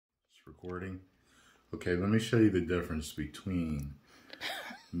recording. Okay, let me show you the difference between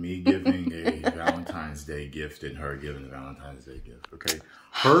me giving a Valentine's Day gift and her giving a Valentine's Day gift. Okay,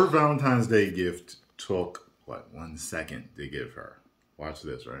 her Valentine's Day gift took, what, 1 second to give her. Watch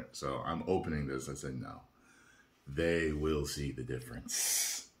this, right? So I'm opening this. I said no. They will see the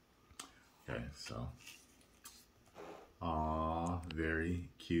difference. Okay, so. Aw, very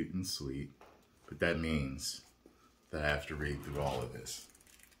cute and sweet. But that means that I have to read through all of this.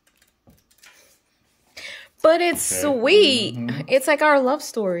 But it's sweet. It's like our love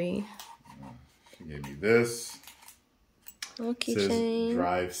story. She gave me this. Little It says keychain.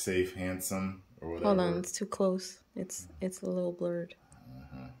 drive safe, handsome, or whatever. Hold on, it's too close. It's a little blurred.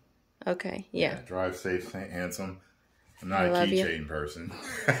 Okay, yeah. Drive safe, handsome. I'm not I a love you. keychain person.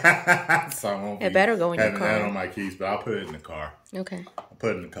 So I won't It better go in your having that car. on my keys, but I'll put it in the car. Okay. I'll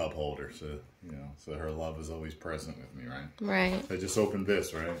put it in the cup holder, so you know, so her love is always present with me, right? Right. I just opened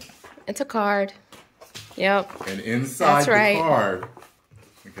this, right? It's a card. Yep. And inside That's right. the card,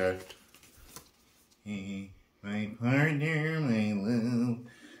 okay. My partner, my love,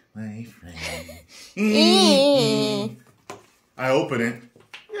 my friend. I open it.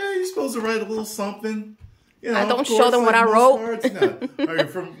 Yeah, you're supposed to write a little something. You know, I don't of show course, them what like I most wrote. cards, no. Or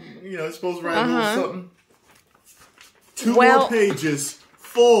from, you know, you're supposed to write a little something. Two Well- more pages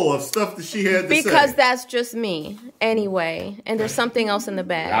full of stuff that she had to say. Because that's just me, anyway. And there's something else in the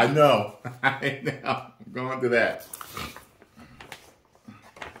bag. I know. I know. I'm going to that.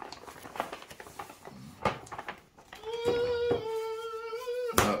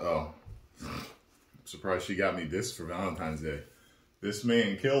 Uh-oh. I'm surprised she got me this for Valentine's Day. This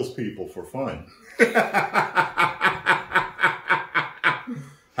man kills people for fun.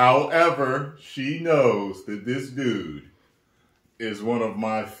 However, she knows that this dude is one of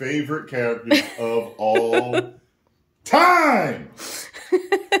my favorite characters of all time.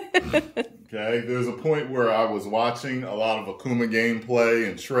 Okay, there's a point where I was watching a lot of Akuma gameplay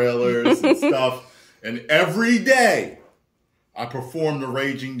and trailers and stuff, and every day I performed the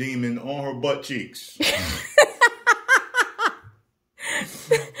Raging Demon on her butt cheeks.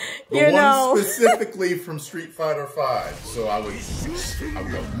 The one specifically from Street Fighter V. So I would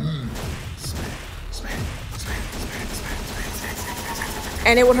go,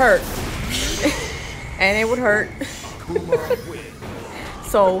 And it would hurt. And it would hurt.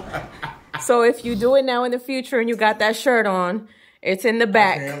 So if you do it now in the future and you got that shirt on, it's in the I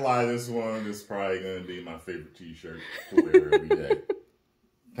back. can't lie, this one is probably going to be my favorite t-shirt to wear every day.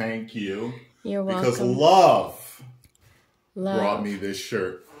 Thank you. You're welcome. Because love brought me this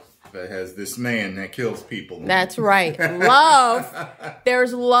shirt that has this man that kills people. That's right. Love.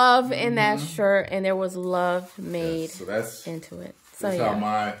 There's love in that shirt, and there was love made So that's into it. So that's yeah. how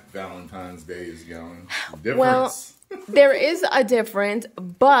my Valentine's Day is going. Difference. Well, there is a difference,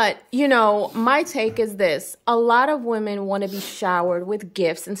 but, you know, my take is this. A lot of women want to be showered with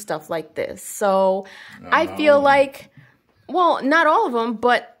gifts and stuff like this. So I feel like, well, not all of them,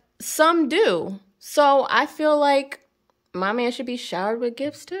 but some do. So I feel like my man should be showered with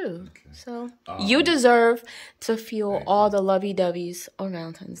gifts too. Okay. So you deserve to feel all the lovey-doveys on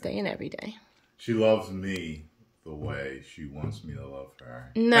Valentine's Day and every day. She loves me the way she wants me to love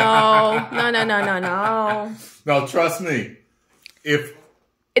her. No. No, trust me.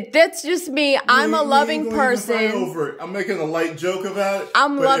 That's just me. I'm a loving person. Over it. I'm making a light joke about it.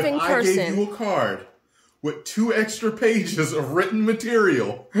 I'm a loving if person. I gave you a card with 2 extra pages of written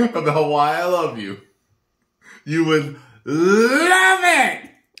material about why I love you, you would love it.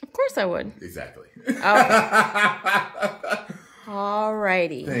 Of course I would. Exactly.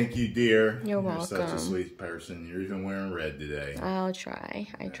 Alrighty. Thank you, dear. You're welcome. Such a sweet person. You're even wearing red today. I'll try.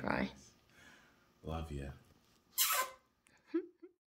 I try. Love you.